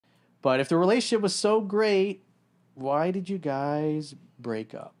But if the relationship was so great, why did you guys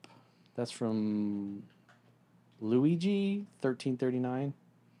break up? That's from Luigi 1339.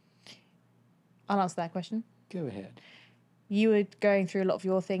 I'll answer that question. Go ahead. You were going through a lot of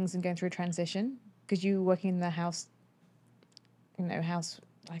your things and going through a transition because you were working in the house,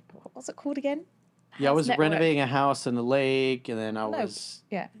 like, what's it called again? Yeah, I House was network. renovating a house in the lake, and then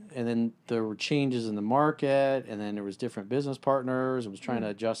Yeah. and then there were changes in the market, and then there was different business partners. I was trying to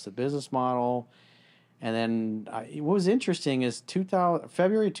adjust the business model, and then what was interesting is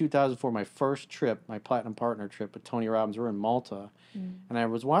February 2004, my first trip, my platinum partner trip with Tony Robbins. We were in Malta, and I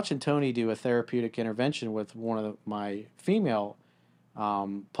was watching Tony do a therapeutic intervention with one of my female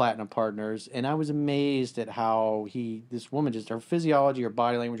platinum partners, and I was amazed at how this woman, just her physiology, her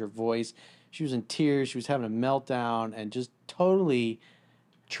body language, her voice, she was in tears, she was having a meltdown, and just totally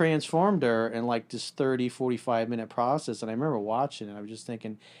transformed her in like this 30-45 minute process. And I remember watching it, I was just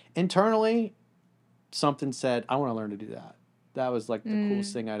thinking, internally, something said, I want to learn to do that. That was like the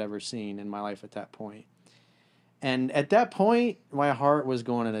coolest thing I'd ever seen in my life at that point. And at that point, my heart was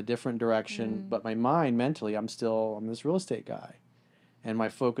going in a different direction, but my mind, mentally, I'm this real estate guy. And my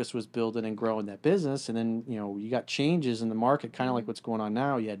focus was building and growing that business. And then, you got changes in the market, kind of like what's going on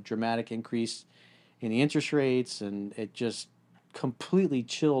now. You had dramatic increase in the interest rates, and it just completely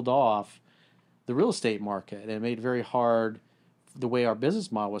chilled off the real estate market. And it made it very hard, the way our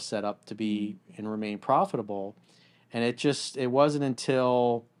business model was set up, to be and remain profitable. And it wasn't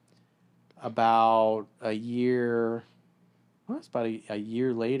until about a year, well, it's about a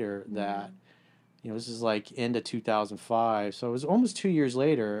year later that, this is like end of 2005. So it was almost 2 years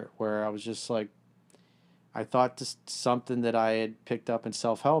later where I was just like, I thought this something that I had picked up in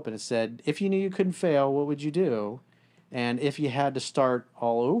self-help, and it said, if you knew you couldn't fail, what would you do? And if you had to start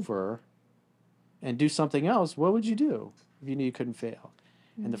all over and do something else, what would you do if you knew you couldn't fail?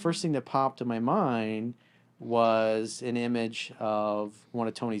 And the first thing that popped in my mind was an image of one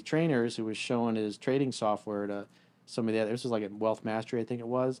of Tony's trainers who was showing his trading software to some of the others. This was like at Wealth Mastery, I think it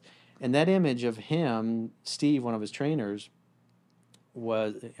was. And that image of him, Steve, one of his trainers,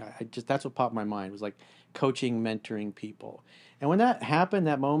 that's what popped in my mind. It was like coaching, mentoring people. And when that happened,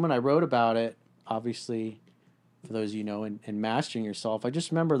 that moment, I wrote about it, obviously, for those of you know, in Mastering Yourself. I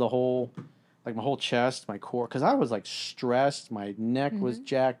just remember my whole chest, my core, because I was like stressed, my neck was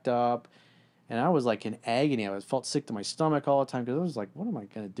jacked up, and I was like in agony. I felt sick to my stomach all the time because I was like, what am I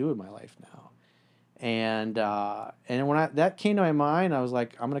going to do with my life now? And when that came to my mind, I was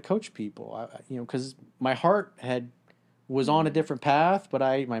like, I'm going to coach people, because my heart was on a different path, but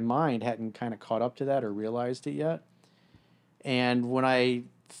my mind hadn't kind of caught up to that or realized it yet. And when I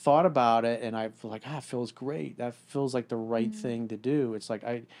thought about it, and I was like, it feels great. That feels like the right thing to do. It's like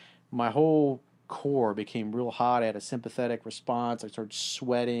my whole core became real hot. I had a sympathetic response. I started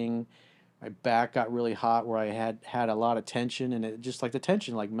sweating. My back got really hot where I had a lot of tension, and it just like the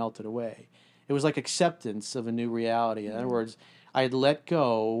tension like melted away. It was like acceptance of a new reality. In other words, I had let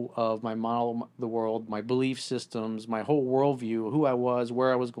go of my model of the world, my belief systems, my whole worldview, who I was,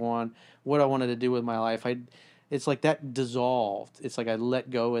 where I was going, what I wanted to do with my life. It's like that dissolved. It's like I let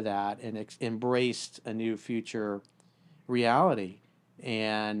go of that and embraced a new future reality.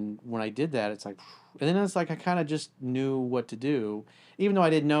 And when I did that, it's like, and then it's like I kind of just knew what to do, even though I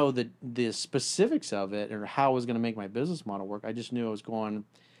didn't know the specifics of it or how I was going to make my business model work. I just knew I was going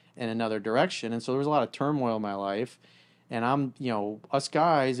in another direction, and so there was a lot of turmoil in my life. And us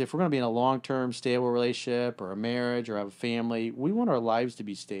guys, if we're going to be in a long-term stable relationship or a marriage or have a family, we want our lives to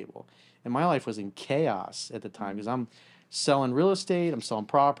be stable. And my life was in chaos at the time because I'm selling real estate, I'm selling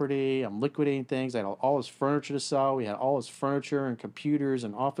property, I'm liquidating things. I had all this furniture to sell. We had all this furniture and computers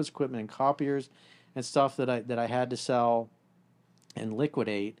and office equipment and copiers and stuff that I had to sell and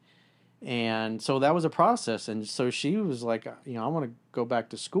liquidate. And so that was a process. And so she was like, I want to go back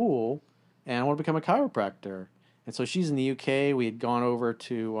to school and I want to become a chiropractor. And so she's in the UK. We had gone over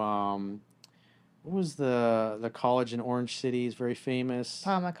to what was the college in Orange City? Is very famous.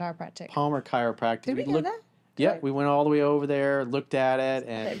 Palmer Chiropractic. Palmer Chiropractic. Did we go there? Yeah, we went all the way over there, looked at it,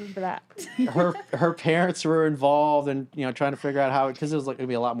 and I don't remember that. her parents were involved and trying to figure out how, because it was like going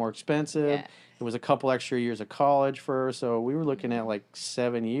to be a lot more expensive. Yeah. It was a couple extra years of college for her, so we were looking at like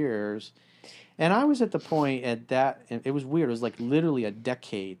 7 years. And I was at the point at that, and it was weird. It was like literally a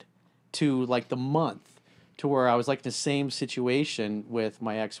decade to like the month to where I was like in the same situation with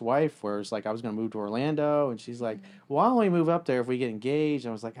my ex-wife, where it's like I was going to move to Orlando, and she's like, well, I'll only move up there if we get engaged. And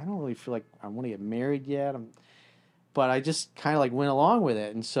I was like, I don't really feel like I want to get married yet. But I just kind of like went along with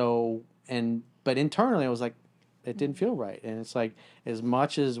it. And so, but internally I was like, it didn't feel right. And it's like, as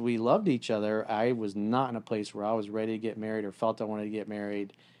much as we loved each other, I was not in a place where I was ready to get married or felt I wanted to get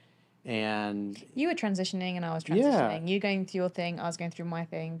married. And You were transitioning and I was yeah, transitioning. You going through your thing, I was going through my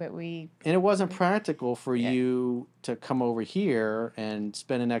thing, but and it wasn't practical for yeah. you to come over here and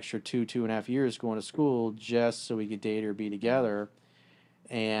spend an extra 2.5 years going to school just so we could date or be together.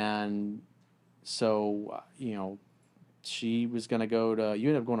 And so, she was going to you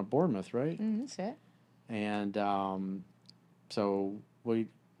ended up going to Bournemouth, right? That's it. And so we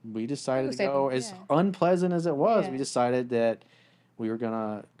I decided was to go. able, As yeah. unpleasant as it was, we Yeah. decided that we were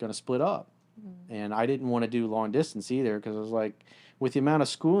gonna split up. And I didn't want to do long distance either because I was like, with the amount of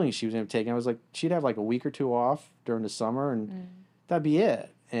schooling she was going to take, I was like, she'd have like a week or two off during the summer, and that'd be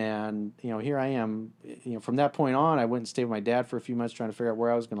it. And here I am. From that point on, I went and stayed with my dad for a few months, trying to figure out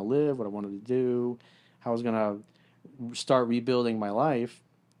where I was going to live, what I wanted to do, how I was going to start rebuilding my life.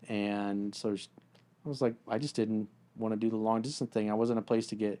 And so I was like, I just didn't want to do the long distance thing. I wasn't a place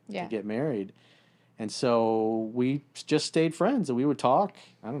to get married. And so we just stayed friends, and we would talk.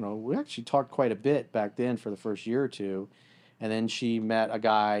 I don't know. We actually talked quite a bit back then for the first year or two. And then she met a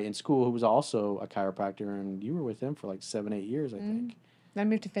guy in school who was also a chiropractor, and you were with him for like 7, 8 years, I think. Then I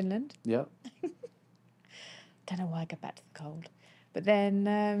moved to Finland. Yep. Don't know why I got back to the cold. But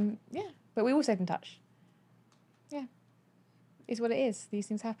then, but we all stayed in touch. Yeah. It's what it is. These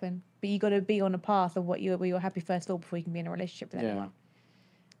things happen. But you got to be on a path of where you're happy first of all before you can be in a relationship with anyone.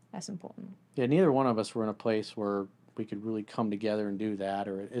 That's important. Yeah, neither one of us were in a place where we could really come together and do that,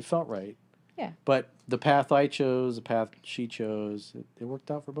 or it felt right. Yeah. But the path I chose, the path she chose, it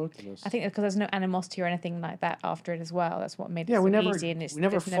worked out for both of us. I think because there's no animosity or anything like that after it as well. That's what made it so we never, easy. And we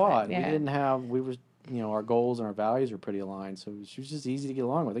never fought. Yeah. We didn't have, our goals and our values were pretty aligned. So she was just easy to get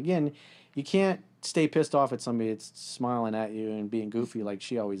along with. Again, you can't stay pissed off at somebody that's smiling at you and being goofy like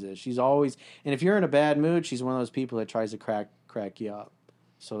she always is. She's always, and if you're in a bad mood, she's one of those people that tries to crack you up.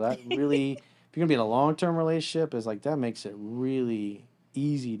 So that really, if you're going to be in a long-term relationship, is like that makes it really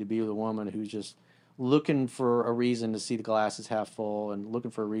easy to be with a woman who's just looking for a reason to see the glasses half full and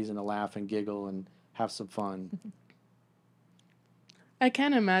looking for a reason to laugh and giggle and have some fun. I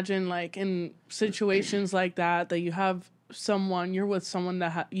can't imagine, like, in situations like that you're with someone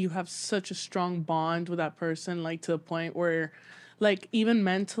that you have such a strong bond with that person, like, to the point where, like, even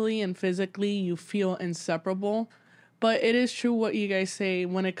mentally and physically you feel inseparable. But it is true what you guys say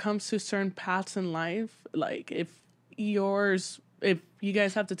when it comes to certain paths in life. Like, if you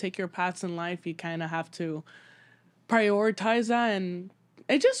guys have to take your paths in life, you kind of have to prioritize that. And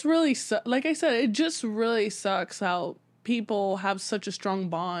it just really, like I said, it just really sucks how people have such a strong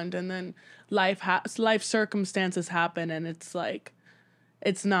bond, and then life circumstances happen, and it's like,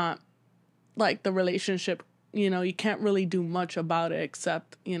 it's not like the relationship, you can't really do much about it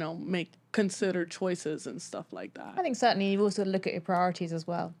except, make considered choices and stuff like that. I think certainly you've also got to look at your priorities as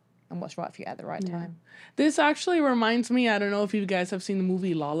well and what's right for you at the right time. This actually reminds me, I don't know if you guys have seen the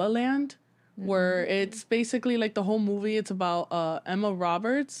movie La La Land, where it's basically like the whole movie, it's about Emma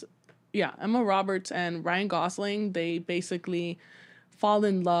Roberts and Ryan Gosling. They basically fall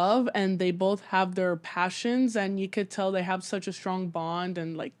in love, and they both have their passions, and you could tell they have such a strong bond,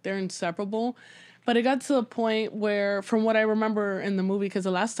 and like they're inseparable. But it got to the point where, from what I remember in the movie, because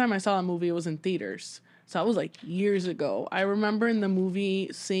the last time I saw a movie, it was in theaters. So that was like years ago. I remember in the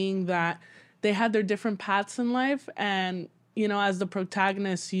movie seeing that they had their different paths in life. And, as the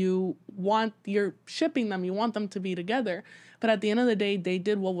protagonist, you're shipping them. You want them to be together. But at the end of the day, they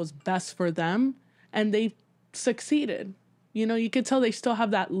did what was best for them. And they succeeded. You could tell they still have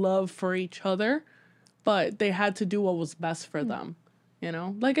that love for each other. But they had to do what was best for them.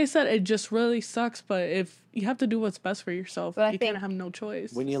 Like I said, it just really sucks, but if you have to do what's best for yourself, you kind of have no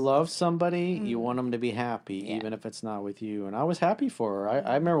choice. When you love somebody, you want them to be happy, even if it's not with you. And I was happy for her.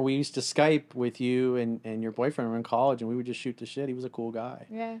 I remember we used to Skype with you and your boyfriend were in college, and we would just shoot the shit. He was a cool guy.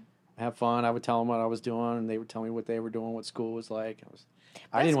 Yeah. Have fun. I would tell them what I was doing, and they would tell me what they were doing, what school was like.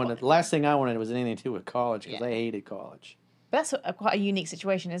 The last thing I wanted was anything to do with college, because I hated college. But that's quite a unique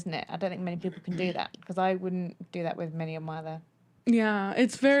situation, isn't it? I don't think many people can do that, because I wouldn't do that with many of my other... Yeah,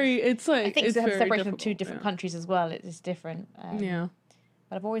 it's like... I think it's a separation of two different yeah. countries as well. It's different. Yeah.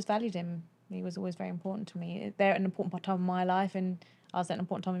 But I've always valued him. He was always very important to me. They're an important time of my life, and I was at an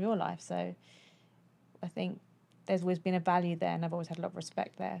important time of your life. So I think there's always been a value there, and I've always had a lot of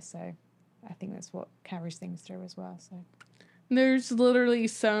respect there. So I think that's what carries things through as well. So there's literally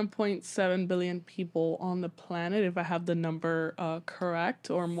 7.7 billion people on the planet, if I have the number correct,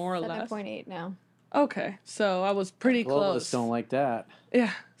 or more or less. 7.8 now. Okay, so I was pretty close. Globalists don't like that.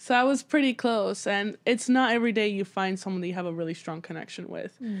 Yeah, so I was pretty close, and it's not every day you find someone that you have a really strong connection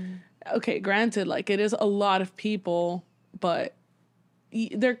with. Okay, granted, like, it is a lot of people, but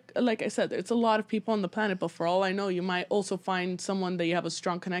there, like I said, there's a lot of people on the planet, but for all I know, you might also find someone that you have a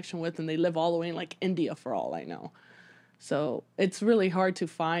strong connection with and they live all the way in like India for all I know. So it's really hard to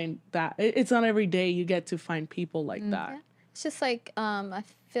find that. It's not every day you get to find people like that. Yeah. It's just like, I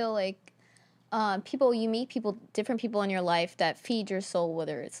feel like people, you meet people, different people in your life that feed your soul,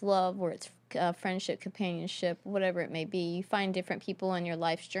 whether it's love or it's friendship, companionship, whatever it may be. You find different people in your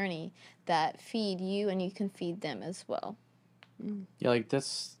life's journey that feed you, and you can feed them as well. Yeah, like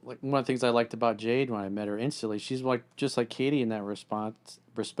that's like one of the things I liked about Jade when I met her instantly. She's like just like Katie in that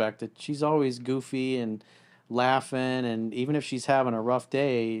respect that she's always goofy and laughing, and even if she's having a rough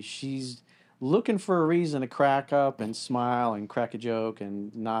day, she's looking for a reason to crack up and smile and crack a joke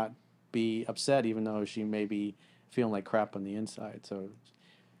and not be upset, even though she may be feeling like crap on the inside. So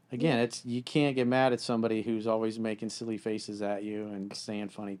again, it's you can't get mad at somebody who's always making silly faces at you and saying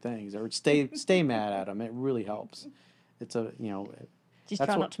funny things, or stay mad at them. It really helps. It's a Just That's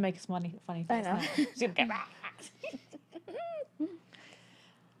try what- not to make a funny face. I know. now. She's gonna get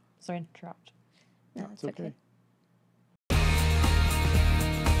Sorry to interrupt. No, it's it's okay. okay.